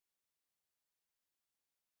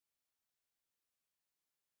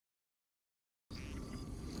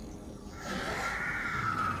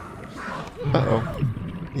Uh-oh.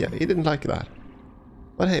 Yeah, he didn't like that.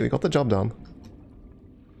 But hey, we got the job done.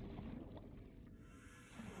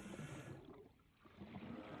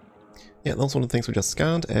 Yeah, those were the things we just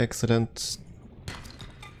scanned. Excellent.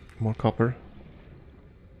 More copper.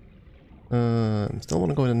 Still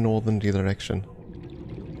want to go in a northerly direction.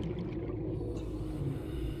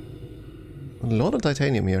 A lot of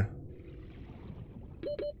titanium here.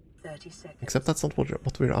 30 seconds. Except that's not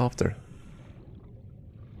what we're after.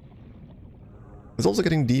 It's also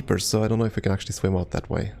getting deeper, so I don't know if we can actually swim out that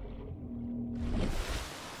way.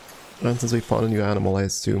 And since we found a new animal, I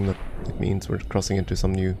assume that it means we're crossing into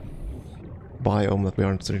some new biome that we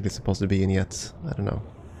aren't really supposed to be in yet. I don't know.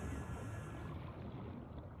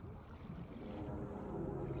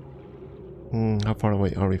 How far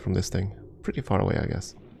away are we from this thing? Pretty far away, I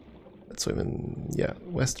guess. Let's swim in, yeah,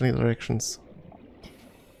 westerly directions.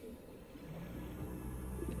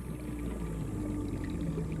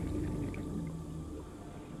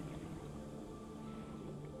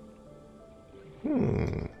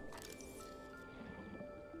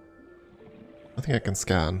 I think I can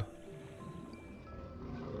scan.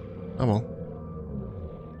 Oh well.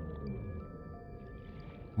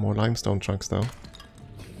 More limestone chunks though.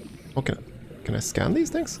 Oh, can I scan these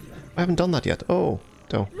things? I haven't done that yet. Oh,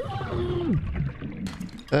 no.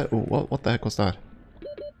 What the heck was that?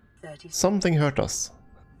 Something hurt us.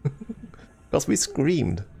 Because we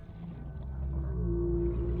screamed.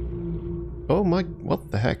 Oh my, what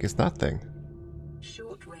the heck is that thing?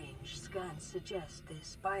 Short-range scans suggest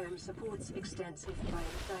this biome supports extensive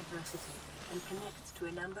biodiversity and connects to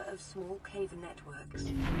a number of small cave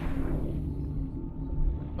networks.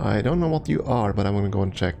 I don't know what you are, but I'm gonna go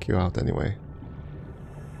and check you out anyway.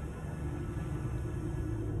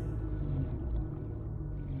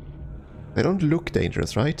 They don't look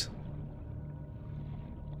dangerous, right?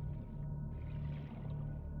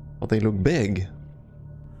 But they look big.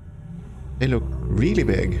 They look really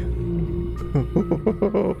big.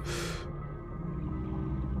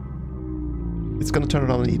 It's gonna turn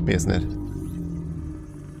around and eat me, isn't it?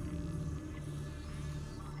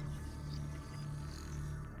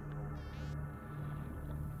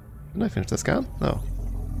 Did I finish the scan? No.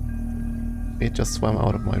 It just swam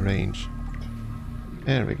out of my range.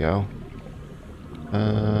 There we go.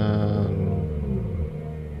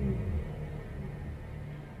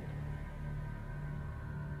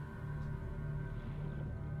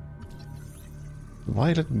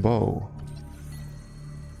 Violet bow.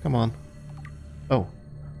 Come on. Oh.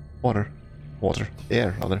 Water. Water.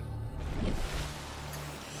 Air, rather.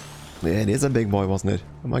 Yeah, it is a big boy, wasn't it?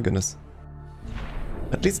 Oh my goodness.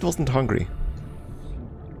 At least it wasn't hungry.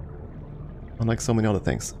 Unlike so many other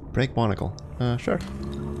things. Break barnacle. Sure.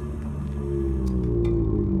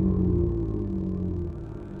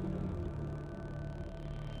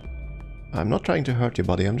 I'm not trying to hurt you,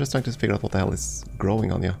 buddy. I'm just trying to figure out what the hell is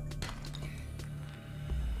growing on you.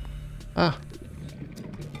 Ah.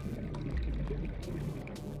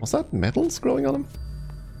 Was that metals growing on him?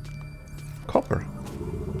 Copper.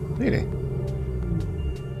 Really?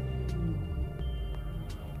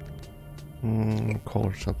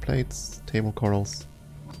 Coral shell plates, table corals.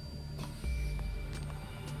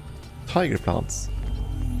 Tiger plants.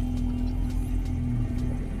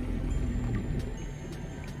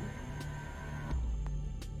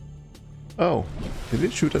 Oh, did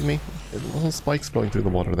it shoot at me? There were little spikes flowing through the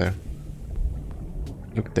water there.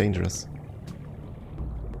 Looked dangerous.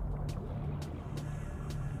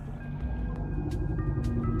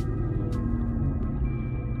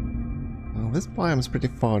 Well, this biome is pretty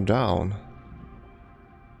far down.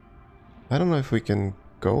 I don't know if we can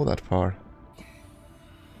go that far.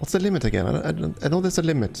 What's the limit again? I know there's a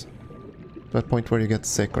limit. To that point where you get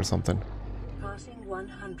sick or something. Passing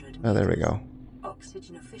 100 Ah, there we go.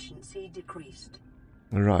 Oxygen efficiency decreased.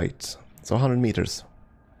 Right. So 100 meters.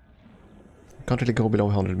 Can't really go below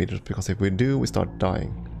 100 meters because if we do, we start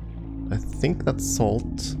dying. I think that's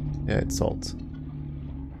salt. Yeah, it's salt.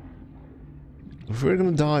 If we're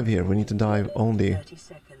gonna dive here, we need to dive only 30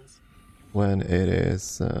 seconds. when it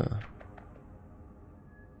is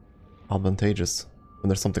advantageous. When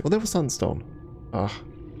there's something. Oh, there was sunstone. Ah.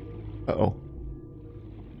 Uh-oh.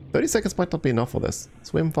 30 seconds might not be enough for this.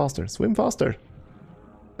 Swim faster. Swim faster.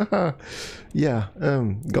 Haha. Yeah,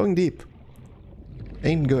 going deep.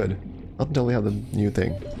 Ain't good. Not until we have the new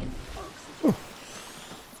thing. Oh.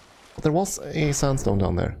 But there was a sandstone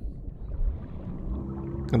down there.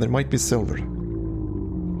 And there might be silver.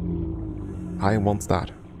 I want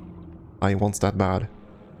that. I want that bad.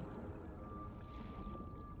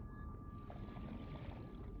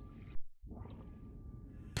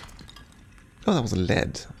 Oh, that was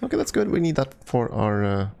lead. Okay, that's good. We need that for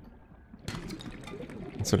our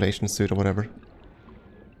insulation suit or whatever.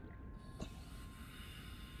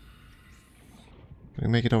 Can we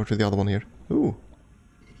make it over to the other one here? Ooh.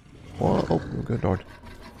 Oh, oh, good lord.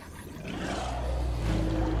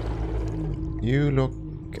 You look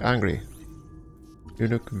angry. You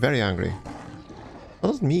look very angry.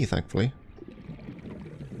 Well, not me, thankfully.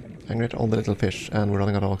 Angry at all the little fish, and we're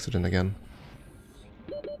running out of oxygen again.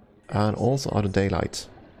 And also out of daylight.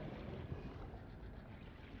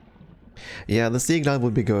 Yeah, the sea glide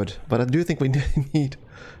would be good, but I do think we need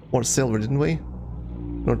more silver, didn't we?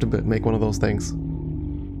 In order to make one of those things.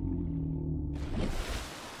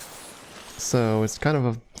 So it's kind of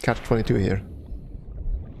a catch-22 here.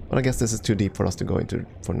 But I guess this is too deep for us to go into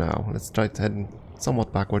for now. Let's try to head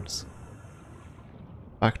somewhat backwards.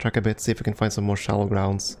 Backtrack a bit, see if we can find some more shallow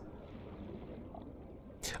grounds.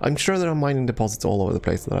 I'm sure there are mining deposits all over the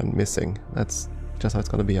place that I'm missing. That's just how it's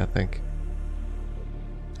gonna be, I think.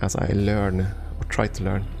 As I learn, or try to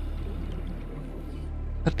learn.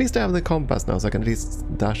 At least I have the compass now, so I can at least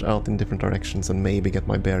dash out in different directions and maybe get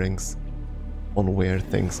my bearings on where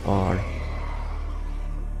things are.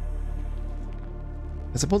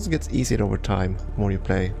 I suppose it gets easier over time, the more you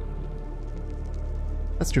play.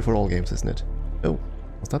 That's true for all games, isn't it? Oh,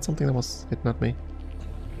 was that something that was hitting at me?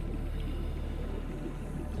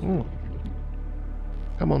 Ooh.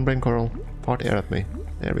 Come on, brain coral. Fart air at me.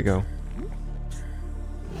 There we go.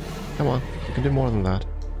 Come on, you can do more than that.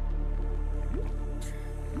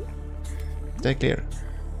 Stay clear.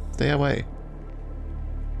 Stay away.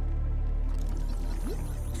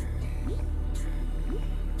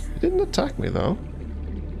 He didn't attack me though.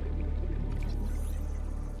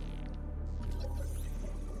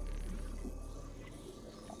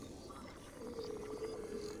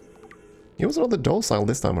 He was rather docile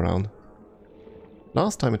this time around.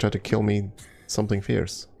 Last time he tried to kill me something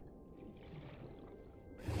fierce.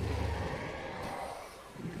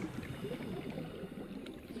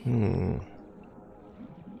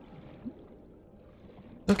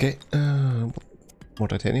 Okay, more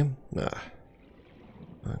titanium? Nah.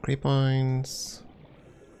 Creepines.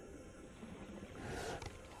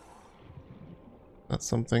 That's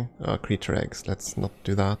something. Creature eggs. Let's not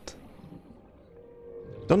do that.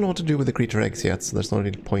 Don't know what to do with the creature eggs yet, so there's no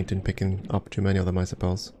real point in picking up too many of them, I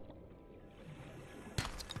suppose.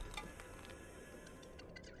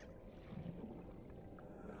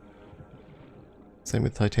 Same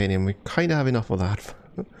with titanium. We kind of have enough of that.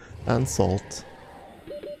 And salt.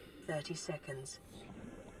 30 seconds.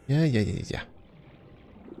 Yeah.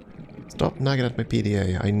 Stop nagging at my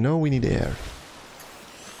PDA. I know we need air.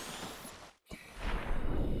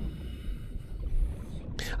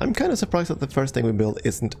 I'm kind of surprised that the first thing we build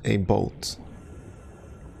isn't a boat.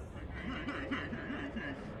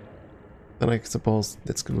 Then I suppose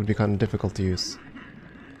this would be kind of difficult to use.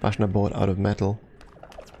 Fashion a boat out of metal.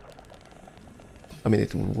 I mean,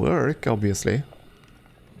 it would work, obviously.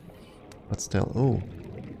 But still, oh.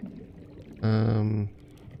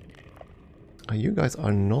 You guys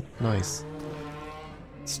are not nice.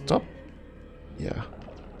 Stop. Yeah.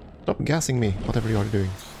 Stop gassing me, whatever you are doing.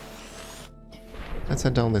 Let's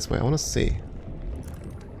head down this way. I want to see.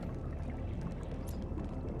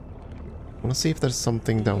 I want to see if there's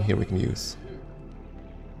something down here we can use.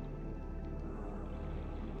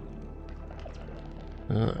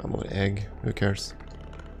 I'm an egg. Who cares?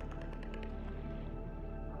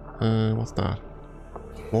 What's that?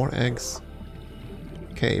 More eggs.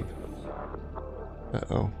 Cave.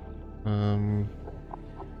 Uh-oh.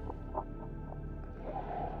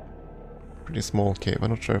 Pretty small cave.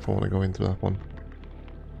 I'm not sure if I want to go into that one.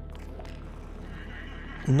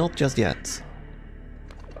 Not just yet.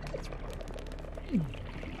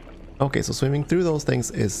 Okay, so swimming through those things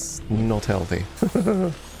is not healthy.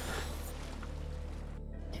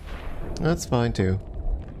 That's fine too.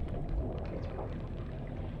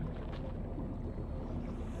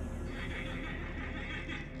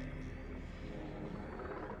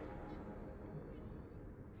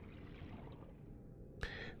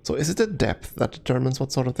 So is it the depth that determines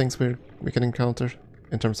what sort of things we can encounter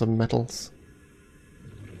in terms of metals?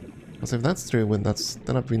 Because if that's true,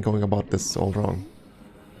 then I've been going about this all wrong.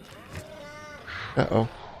 Uh-oh.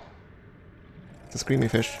 It's a screamy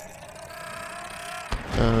fish.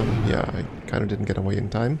 Yeah, I kind of didn't get away in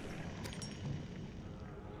time.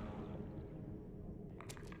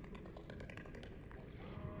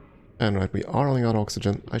 And right, we are running out of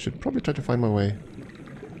oxygen. I should probably try to find my way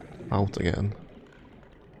out again.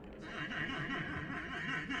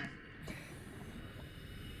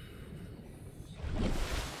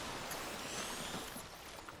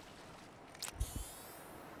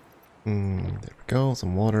 There we go,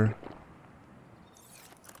 some water.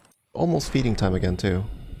 Almost feeding time again too.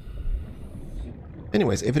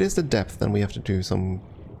 Anyways, if it is the depth, then we have to do some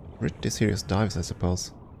pretty serious dives, I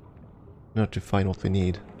suppose, in order to find what we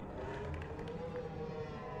need.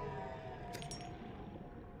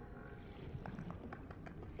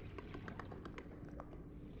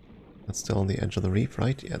 That's still on the edge of the reef,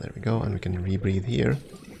 right? Yeah, there we go, and we can rebreathe here.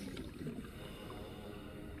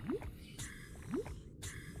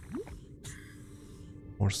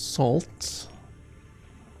 More salt.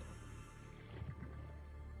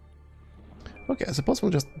 Okay, I suppose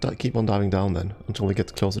we'll just keep on diving down then, until we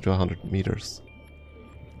get closer to 100 meters.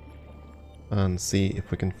 And see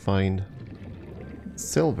if we can find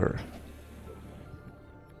silver.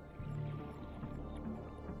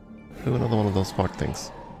 Do another one of those spark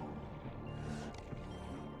things.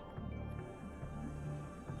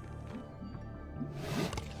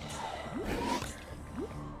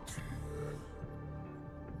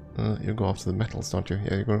 You go after the metals, don't you?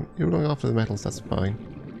 Yeah, you're going after the metals, that's fine.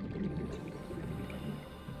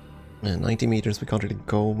 Yeah, 90 meters, we can't really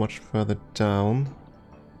go much further down.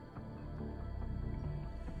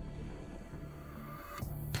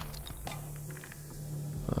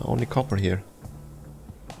 Only copper here.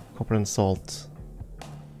 Copper and salt.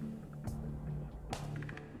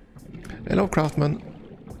 Hello, craftsman.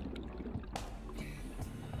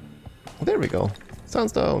 There we go.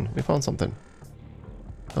 Sandstone. We found something.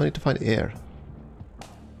 I need to find air.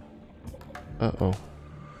 Uh-oh.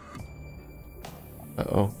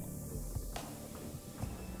 Uh-oh.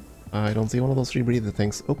 I don't see one of those rebreather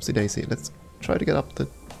things. Oopsie daisy. Let's try to get up the...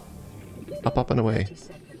 Up and away.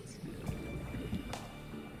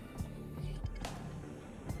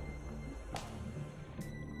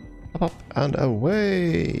 Up and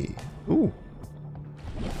away! Ooh!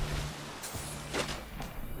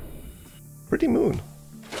 Pretty moon.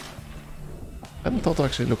 I hadn't thought to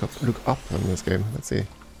actually look up in this game. Let's see.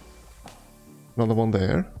 Another one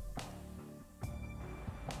there.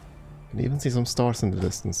 Can even see some stars in the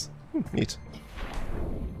distance. Neat.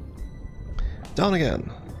 Down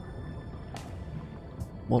again.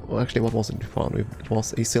 What was it we found? It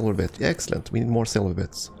was a silver bit. Yeah, excellent. We need more silver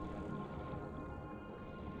bits.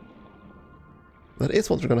 That is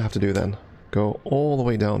what we're gonna have to do then. Go all the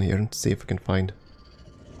way down here and see if we can find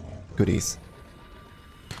goodies.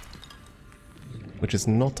 Which is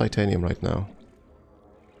not titanium right now.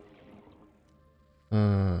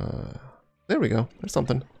 There we go. There's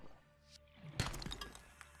something.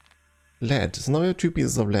 Lead. So now we have 2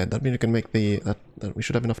 pieces of lead. That means we can make the... that we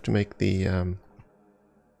should have enough to make the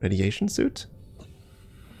radiation suit.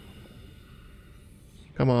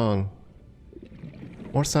 Come on.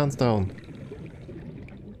 More sandstone.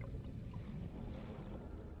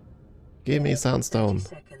 Give me sandstone.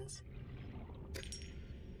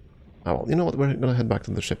 Oh, well, you know what? We're gonna head back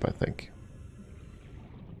to the ship, I think.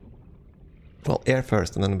 Well, air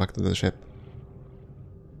first and then back to the ship.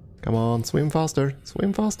 Come on, swim faster.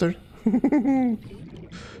 Swim faster.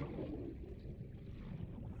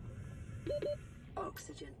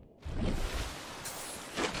 Oxygen.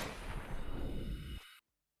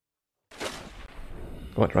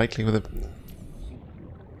 What, right click with it?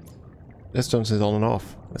 This turns it on and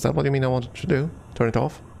off. Is that what you mean I wanted to do? Turn it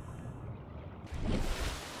off?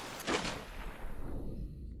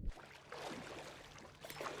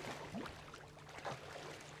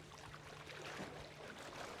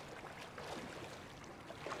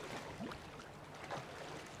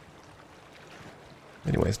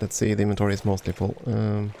 Anyways, let's see, the inventory is mostly full.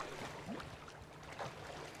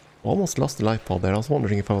 Almost lost the life pod there. I was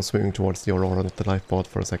wondering if I was swimming towards the Aurora, not the life pod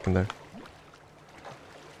for a second there.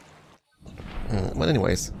 Well,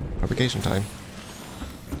 anyways, fabrication time.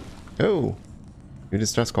 Oh! New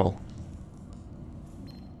distress call.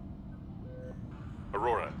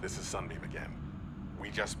 Aurora, this is Sunbeam again. We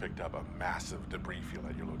just picked up a massive debris field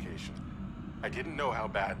at your location. I didn't know how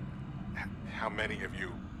bad... how many of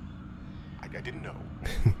you... I didn't know.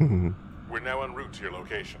 We're now en route to your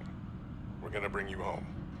location. We're gonna bring you home.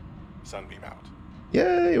 Sunbeam out.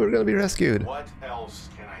 Yay, we're gonna be rescued. What else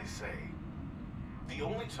can I say? The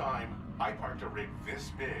only time I parked a rig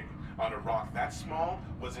this big on a rock that small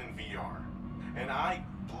was in VR. And I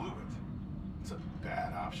blew it. It's a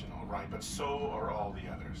bad option, alright, but so are all the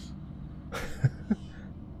others.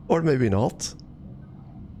 Or maybe not.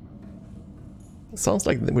 Sounds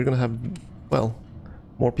like we're gonna have, well,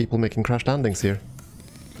 more people making crash landings here.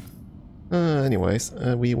 Anyways,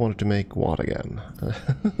 we wanted to make what again?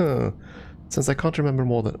 Since I can't remember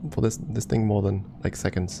more than for this thing more than like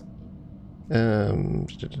seconds. No.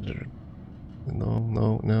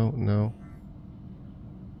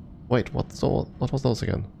 Wait, what was those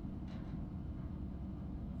again?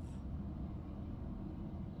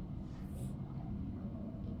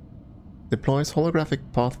 Deploys holographic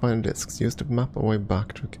pathfinder discs used to map a way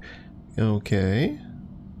back to... Okay.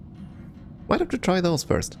 Might have to try those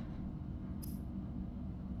first.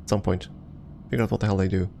 At some point. Figure out what the hell they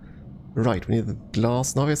do. Right, we need the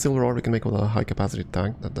glass. Now we have silver ore we can make with a high capacity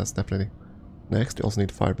tank. That's definitely... Next, we also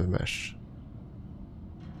need fiber mesh.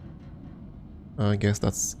 I guess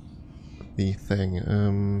that's the thing.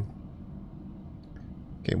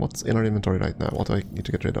 Okay, what's in our inventory right now? What do I need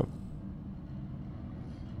to get rid of?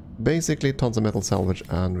 Basically, tons of metal salvage,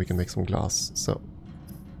 and we can make some glass, so...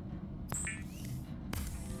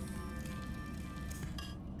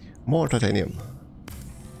 More titanium.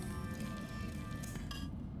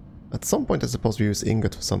 At some point I suppose we use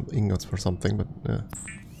ingots for something, but yeah.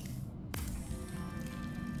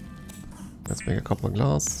 Let's make a couple of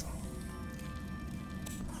glass.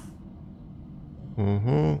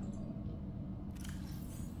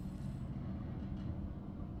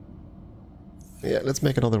 Yeah, let's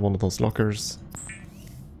make another one of those lockers.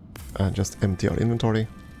 And just empty our inventory.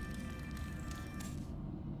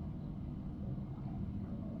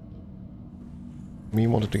 We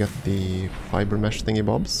wanted to get the fiber mesh thingy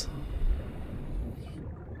bobs.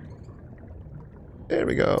 There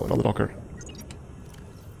we go, another locker.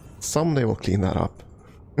 Someday we'll clean that up.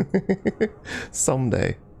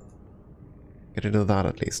 Someday. Get rid of that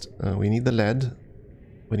at least. We need the lead.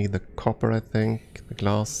 We need the copper, I think. The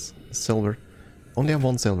glass. The silver. Only have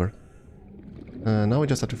one silver. Now we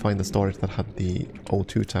just have to find the storage that had the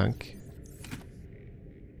O2 tank.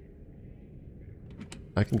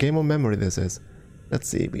 Like a game of memory this is. Let's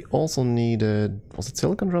see, we also needed... Was it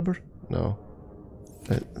silicon rubber? No.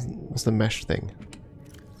 It was the mesh thing.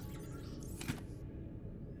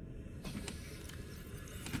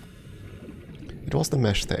 It was the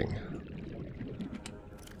mesh thing.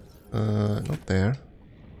 Not there.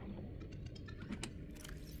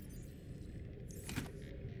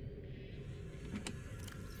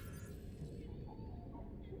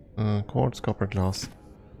 Quartz, copper, glass.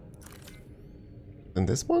 And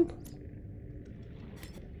this one?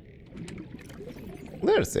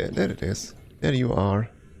 There's it. There it is. There you are.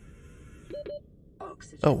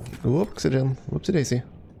 Oxygen. Oh, oxygen. Whoopsie daisy.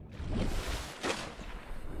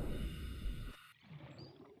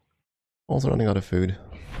 Also running out of food.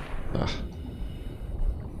 Ah.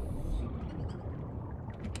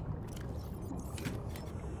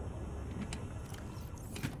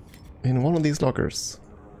 In one of these lockers.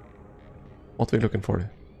 What we're looking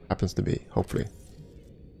for happens to be, hopefully.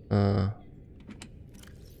 I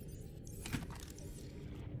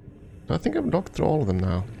think I've locked through all of them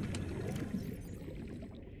now.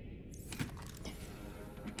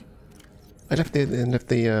 I left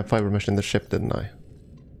the fiber mesh in the ship, didn't I?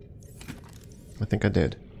 I think I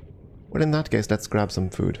did. Well, in that case, let's grab some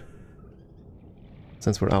food.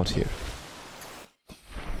 Since we're out here.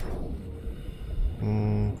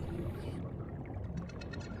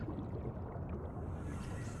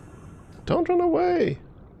 Don't run away!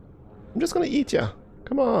 I'm just gonna eat ya.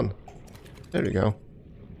 Come on. There you go.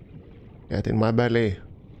 Get in my belly.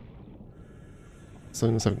 So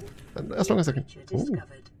as long as I can... Ooh.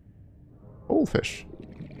 Goldfish.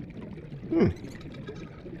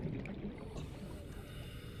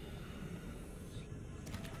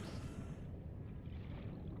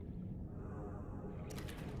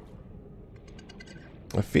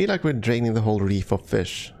 I feel like we're draining the whole reef of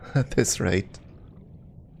fish at this rate.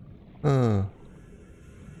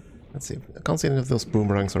 Let's see. I can't see any of those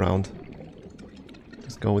boomerangs around.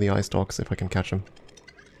 Just go with the eye stalks if I can catch them.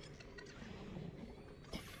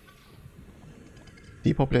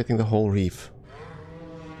 Depopulating the whole reef.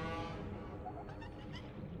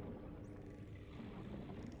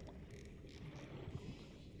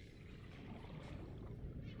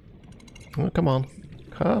 Oh, come on.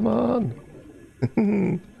 Come on!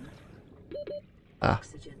 Ah.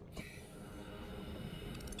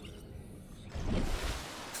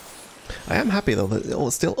 I am happy though that it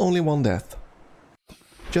was still only one death.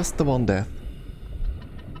 Just the one death.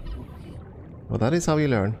 Well, that is how you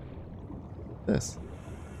learn. This.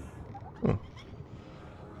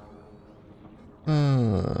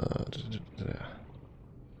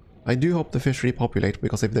 I do hope the fish repopulate,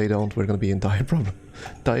 because if they don't, we're gonna be in dire problem.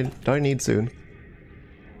 dire need soon.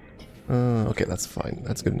 Okay, that's fine.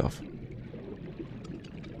 That's good enough.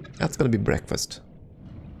 That's gonna be breakfast.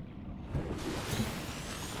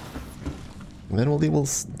 And then we'll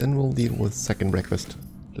deal with second breakfast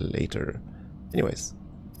later. Anyways,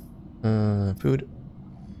 food,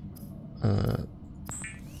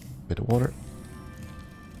 bit of water.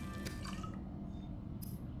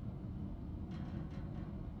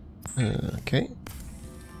 Okay,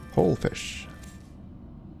 whole fish,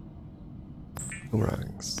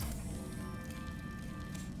 boomerangs.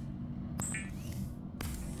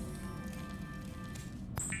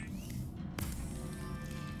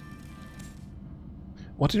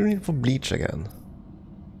 What do we need for bleach again?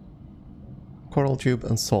 Coral tube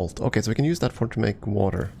and salt. Okay, so we can use that to make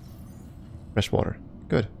water. Fresh water.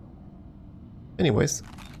 Good. Anyways.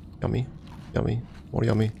 Yummy. Yummy. More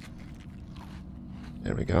yummy.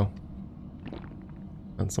 There we go.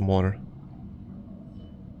 And some water.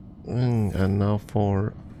 And now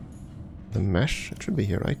for the mesh. It should be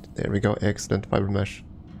here, right? There we go. Excellent fiber mesh.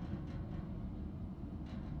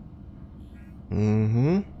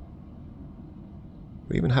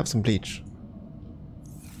 We even have some bleach.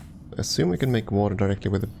 I assume we can make water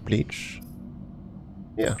directly with the bleach.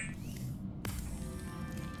 Yeah.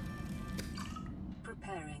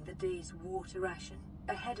 Preparing the day's water ration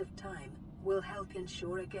ahead of time will help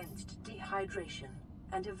ensure against dehydration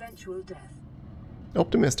and eventual death.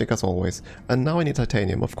 Optimistic as always. And now I need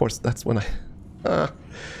titanium. Of course, that's when I...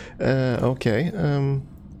 okay.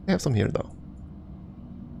 I have some here though.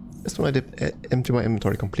 Just when I empty my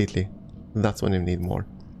inventory completely. That's when I need more.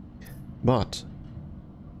 But...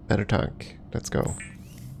 better tank. Let's go.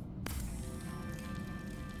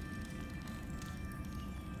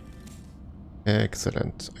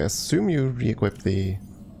 Excellent. I assume you re-equip the...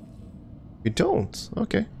 You don't?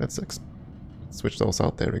 Okay, let's switch those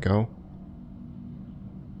out. There we go.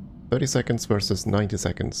 30 seconds versus 90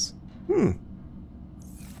 seconds.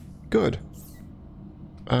 Good.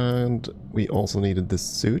 And we also needed this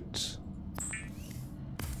suit.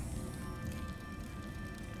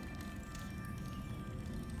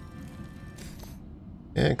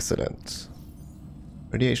 Excellent.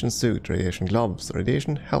 Radiation suit, radiation gloves,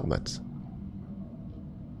 radiation helmet.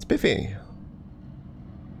 Spiffy.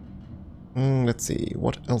 Let's see,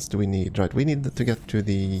 what else do we need? Right, we need to get to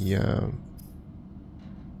the...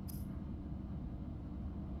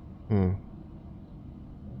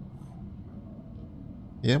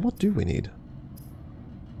 Yeah, what do we need?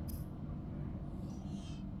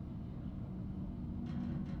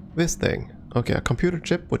 This thing. Okay, a computer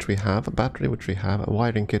chip, which we have, a battery, which we have, a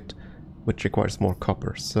wiring kit, which requires more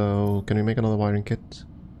copper. So, can we make another wiring kit?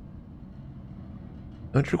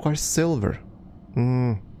 No, it requires silver.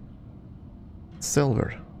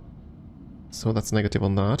 Silver. So that's negative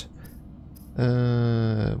on that.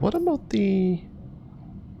 What about the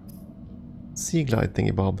Sea Glide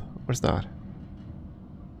thingy bob? Where's that?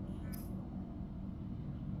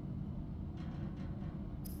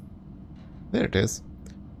 There it is.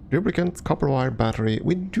 Lubricant, copper wire, battery.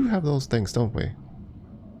 We do have those things, don't we?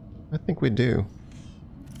 I think we do.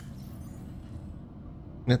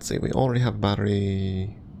 Let's see, we already have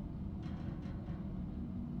battery...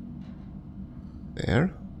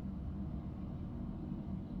 there.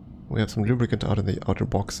 We have some lubricant out of the outer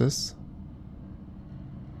boxes.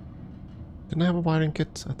 Didn't I have a wiring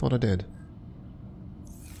kit? I thought I did.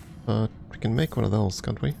 But we can make one of those,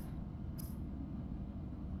 can't we?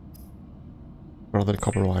 Rather than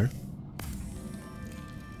copper wire.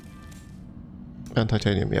 And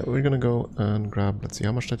titanium. Yeah, we're gonna go and grab, let's see,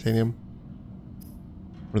 how much titanium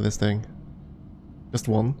for this thing? Just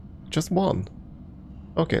one? Just one!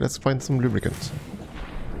 Okay, let's find some lubricant.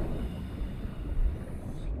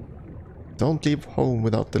 Don't leave home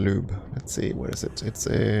without the lube. Let's see, where is it? It's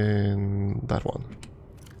in that one.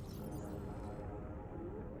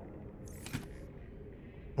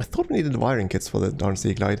 I thought we needed wiring kits for the darn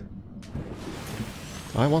Sea Glide.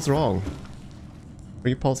 I was wrong. Are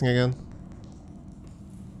you pulsing again?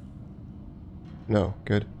 No,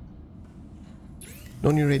 good.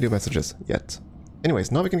 No new radio messages yet.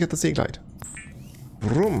 Anyways, now we can get the Sea Glide.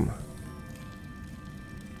 Vroom!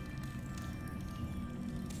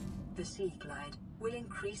 The Sea Glide will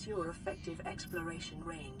increase your effective exploration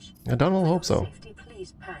range. I don't hope so. Safety,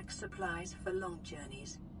 please pack supplies for long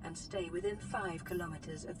journeys and stay within 5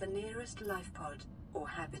 kilometers of the nearest life pod or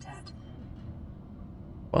habitat.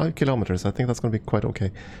 5 kilometers, I think that's going to be quite okay.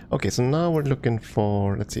 Okay, so now we're looking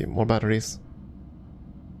for, let's see, more batteries.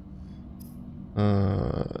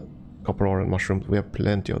 Copper ore and mushrooms, we have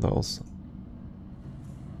plenty of those.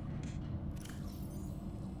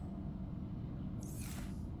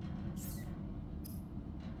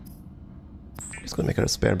 Just gonna make her a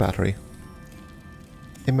spare battery.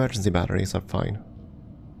 Emergency batteries are fine.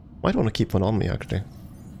 Might want to keep one on me, actually.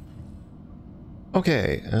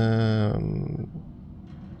 Okay,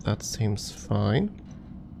 that seems fine.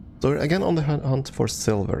 So we're again on the hunt for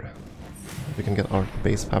silver. We can get our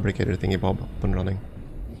base fabricator thingy bob up and running.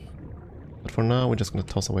 But for now, we're just gonna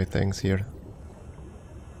toss away things here.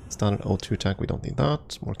 Standard O2 tank, we don't need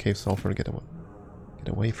that. More cave sulfur, get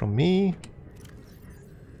away from me.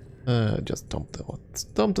 Just dump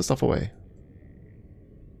the stuff away.